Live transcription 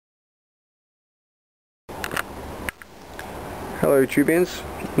Hello YouTubians,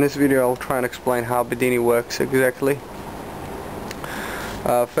 in this video I'll try and explain how bedini works exactly.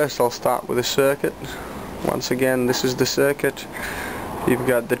 First I'll start with the circuit. Once again, this is the circuit. You've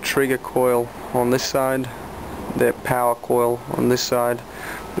got the trigger coil on this side, the power coil on this side.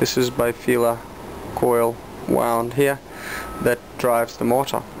 This is bifilar coil wound here that drives the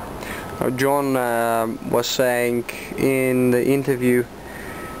motor. Now, John was saying in the interview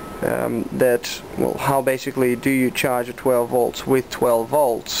that, well, how basically do you charge a 12 volts with 12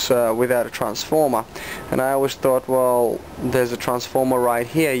 volts without a transformer? And I always thought, well, there's a transformer right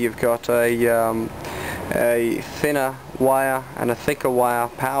here. You've got a thinner wire and a thicker wire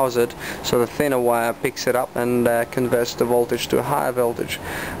powers it, so the thinner wire picks it up and converts the voltage to a higher voltage.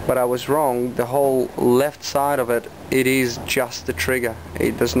 But I was wrong. The whole left side of it, it is just the trigger.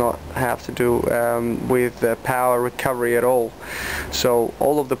 It does not have to do with the power recovery at all. So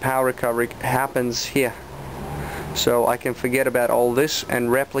all of the power recovery happens here. So I can forget about all this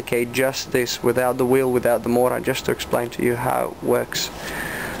and replicate just this without the wheel, without the motor, just to explain to you how it works.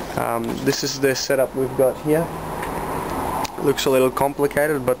 This is the setup we've got here. Looks a little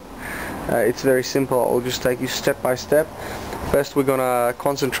complicated, but it's very simple. I'll just take you step by step. First we're gonna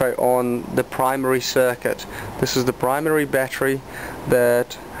concentrate on the primary circuit. This is the primary battery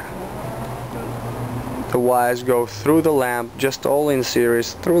that the wires go through the lamp, just all in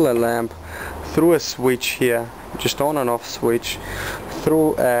series, through the lamp, through a switch here, just on and off switch,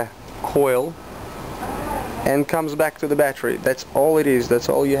 through a coil, and comes back to the battery. That's all it is. That's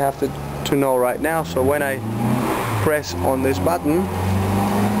all you have to know right now. So when I press on this button,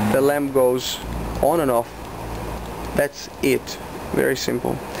 the lamp goes on and off. That's it. Very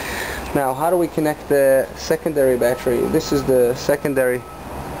simple. Now, how do we connect the secondary battery? This is the secondary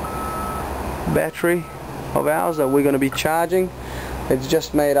battery of ours that we're going to be charging. It's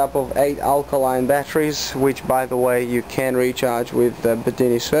just made up of 8 alkaline batteries, which, by the way, you can recharge with the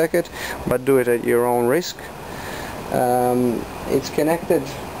bedini circuit, but do it at your own risk. It's connected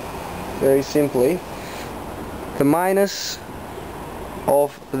very simply. The minus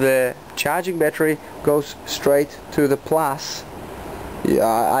of the charging battery goes straight to the plus.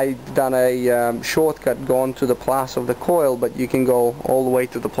 I've done a shortcut, gone to the plus of the coil, but you can go all the way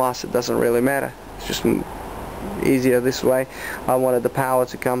to the plus. It doesn't really matter. It's just easier this way. I wanted the power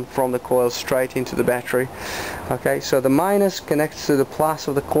to come from the coil straight into the battery. Okay, so the minus connects to the plus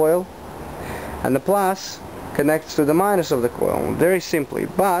of the coil, and the plus connects to the minus of the coil, very simply.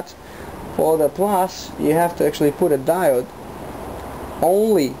 But for the plus, you have to actually put a diode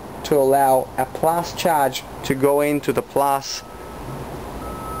only to allow a plus charge to go into the plus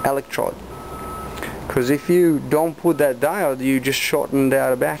electrode. Because if you don't put that diode, you just shortened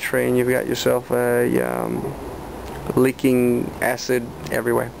out a battery and you've got yourself a leaking acid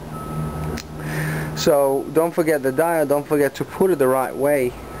everywhere. So don't forget the diode, don't forget to put it the right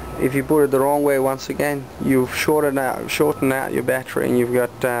way. If you put it the wrong way, once again, you've shortened out your battery and you've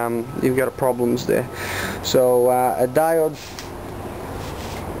got problems there. So a diode,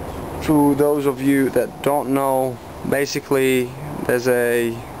 to those of you that don't know, basically there's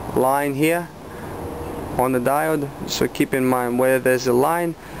a line here on the diode, so keep in mind where there's a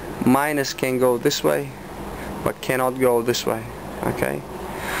line, minus can go this way but cannot go this way. Okay,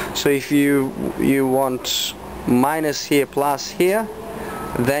 so if you want minus here, plus here,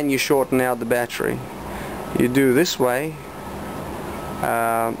 then you shorten out the battery. You do this way,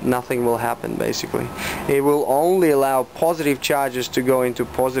 nothing will happen basically. It will only allow positive charges to go into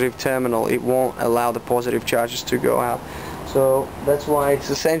positive terminal. It won't allow the positive charges to go out. So that's why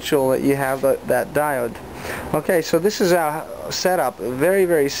it's essential that you have that diode. Okay, so this is our setup. Very,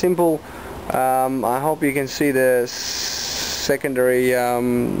 very simple. I hope you can see the secondary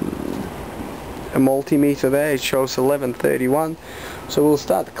multimeter there. It shows 1131. So we'll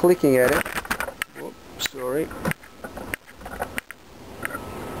start clicking at it. Whoops, sorry.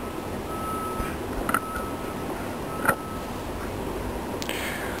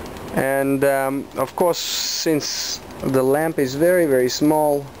 And of course, since the lamp is very, very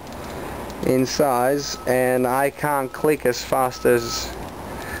small in size and I can't click as fast as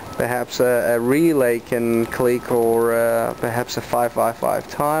perhaps a relay can click, or perhaps a 555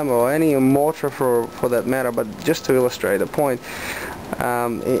 time, or any motor for that matter, but just to illustrate the point.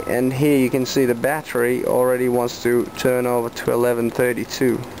 And here you can see the battery already wants to turn over to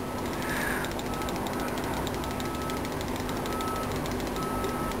 1132.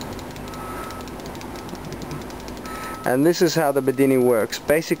 And this is how the bedini works.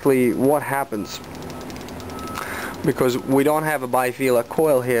 Basically what happens, because we don't have a bifilar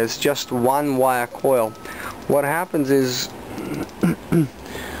coil here, it's just one wire coil. What happens is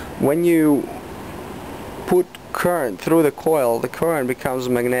when you put current through the coil, the current becomes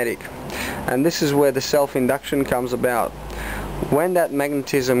magnetic, and this is where the self-induction comes about. When that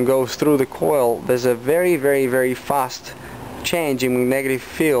magnetism goes through the coil, there's a very fast change in magnetic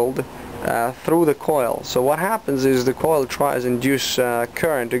field through the coil. So what happens is the coil tries to induce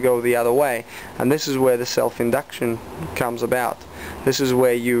current to go the other way, and this is where the self-induction comes about. This is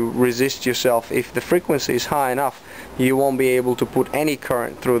where you resist yourself. If the frequency is high enough, you won't be able to put any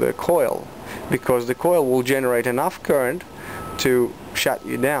current through the coil, because the coil will generate enough current to shut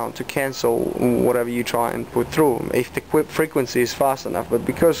you down, to cancel whatever you try and put through, if the frequency is fast enough. But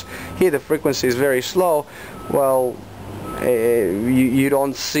because here the frequency is very slow, well, you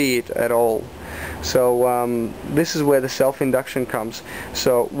don't see it at all. So this is where the self-induction comes.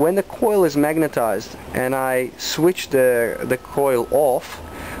 So when the coil is magnetized and I switch the coil off,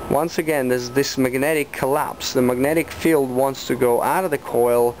 once again there's this magnetic collapse. The magnetic field wants to go out of the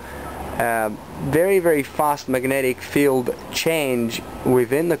coil. Very fast magnetic field change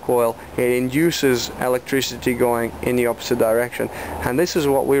within the coil. It induces electricity going in the opposite direction, and this is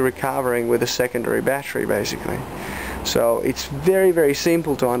what we're recovering with a secondary battery, basically. So it's very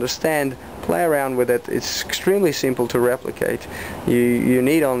simple to understand. Play around with it. It's extremely simple to replicate. You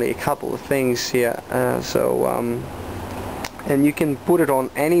need only a couple of things here. And you can put it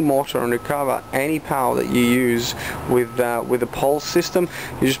on any motor and recover any power that you use with a pulse system.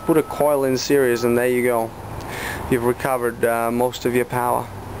 You just put a coil in series and there you go. You've recovered most of your power.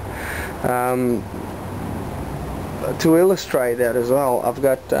 To illustrate that as well, I've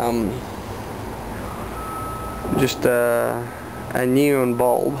got just a neon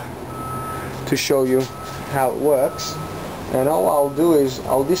bulb to show you how it works. And all I'll do is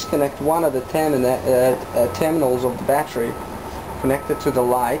I'll disconnect one of the terminals of the battery, connect it to the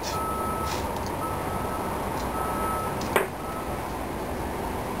light,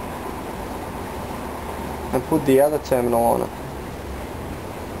 and put the other terminal on it.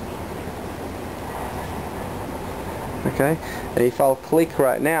 Okay, and if I'll click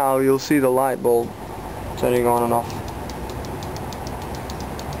right now, you'll see the light bulb turning on and off.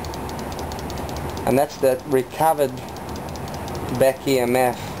 And that's that recovered back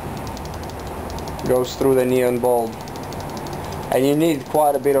EMF goes through the neon bulb. And you need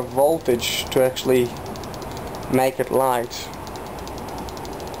quite a bit of voltage to actually make it light.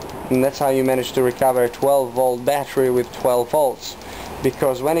 And that's how you manage to recover a 12-volt battery with 12 volts.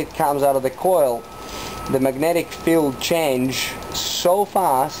 Because when it comes out of the coil, the magnetic field change so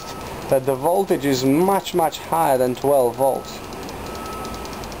fast that the voltage is much higher than 12 volts.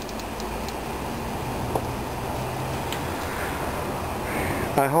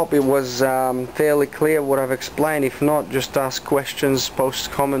 I hope it was fairly clear what I've explained. If not, just ask questions, post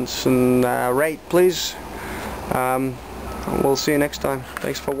comments, and rate please. We'll see you next time.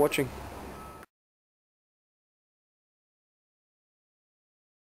 Thanks for watching.